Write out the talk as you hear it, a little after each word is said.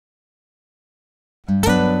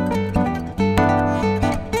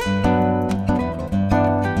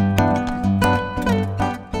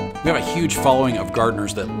huge following of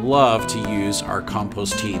gardeners that love to use our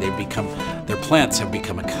compost tea. Their plants have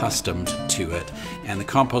become accustomed to it. And the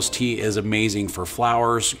compost tea is amazing for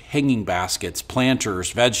flowers, hanging baskets,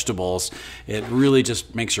 planters, vegetables. It really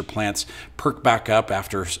just makes your plants perk back up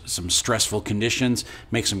after some stressful conditions,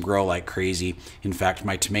 makes them grow like crazy. In fact,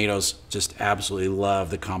 my tomatoes just absolutely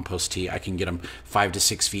love the compost tea. I can get them 5 to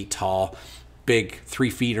 6 feet tall, big,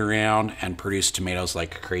 3 feet around, and produce tomatoes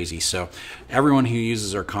like crazy. So everyone who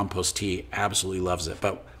uses our compost tea absolutely loves it.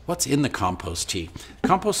 But what's in the compost tea?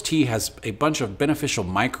 Compost tea has a bunch of beneficial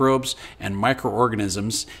microbes and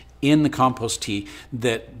microorganisms in the compost tea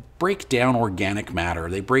that break down organic matter.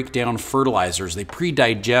 They break down fertilizers. They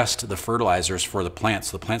pre-digest the fertilizers for the plants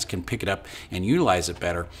so the plants can pick it up and utilize it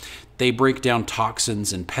better. They break down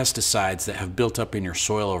toxins and pesticides that have built up in your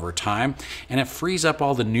soil over time, and it frees up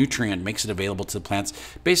all the nutrient, makes it available to the plants,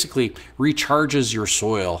 basically recharges your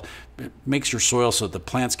soil. It makes your soil so that the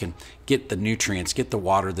plants can get the nutrients, get the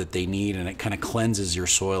water that they need, and it kind of cleanses your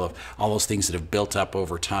soil of all those things that have built up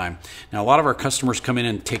over time. Now, a lot of our customers come in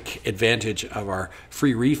and take advantage of our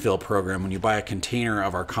free refill program. When you buy a container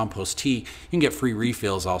of our compost tea, you can get free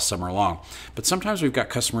refills all summer long. But sometimes we've got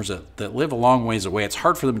customers that live a long ways away. It's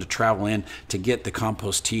hard for them to travel in to get the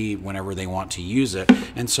compost tea whenever they want to use it,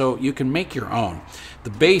 and so you can make your own. The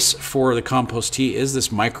base for the compost tea is this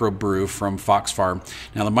microbrew from Fox Farm.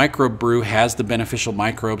 Now, the microbrew has the beneficial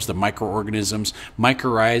microbes, the microorganisms,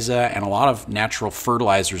 mycorrhiza, and a lot of natural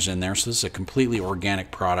fertilizers in there, so this is a completely organic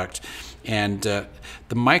product. And the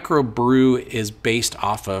microbrew is based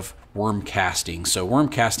off of worm castings. So worm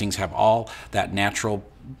castings have all that natural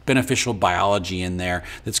beneficial biology in there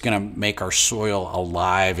that's going to make our soil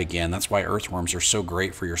alive again. That's why earthworms are so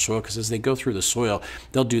great for your soil, because as they go through the soil,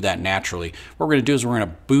 they'll do that naturally. What we're going to do is we're going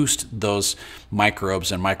to boost those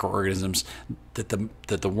microbes and microorganisms that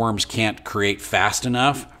the worms can't create fast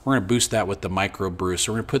enough. We're going to boost that with the microbrew.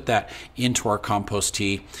 So we're going to put that into our compost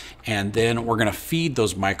tea, and then we're going to feed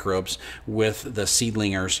those microbes with the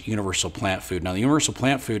Seedlinger's Universal Plant Food. Now, the Universal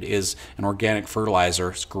Plant Food is an organic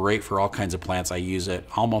fertilizer. It's great for all kinds of plants. I use it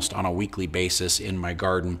almost on a weekly basis in my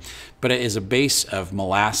garden, but it is a base of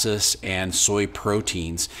molasses and soy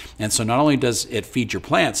proteins. And so not only does it feed your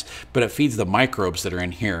plants, but it feeds the microbes that are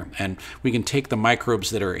in here. And we can take the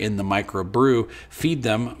microbes that are in the microbrew, feed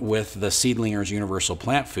them with the Seedlinger's Universal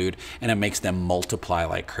Plant Food, and it makes them multiply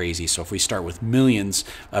like crazy. So if we start with millions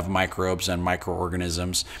of microbes and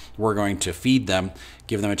microorganisms, we're going to feed them,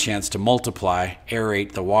 give them a chance to multiply,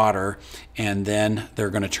 aerate the water, and then they're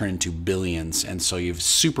going to turn into billions. And so you've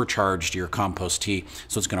supercharged your compost tea,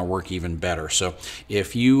 so it's going to work even better. So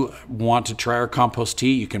if you want to try our compost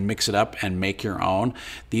tea, you can mix it up and make your own.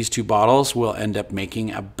 These 2 bottles will end up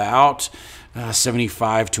making about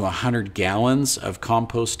 75 to 100 gallons of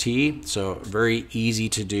compost tea. So very easy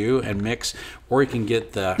to do and mix, or you can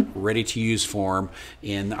get the ready-to-use form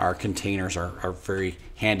in our containers, our very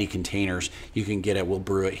handy containers. You can get it. We'll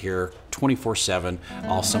brew it here 24/7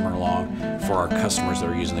 all summer long for our customers that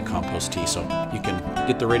are using the compost tea. So you can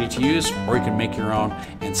get the ready-to-use, or you can make your own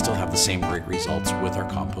and still have the same great results with our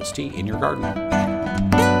compost tea in your garden.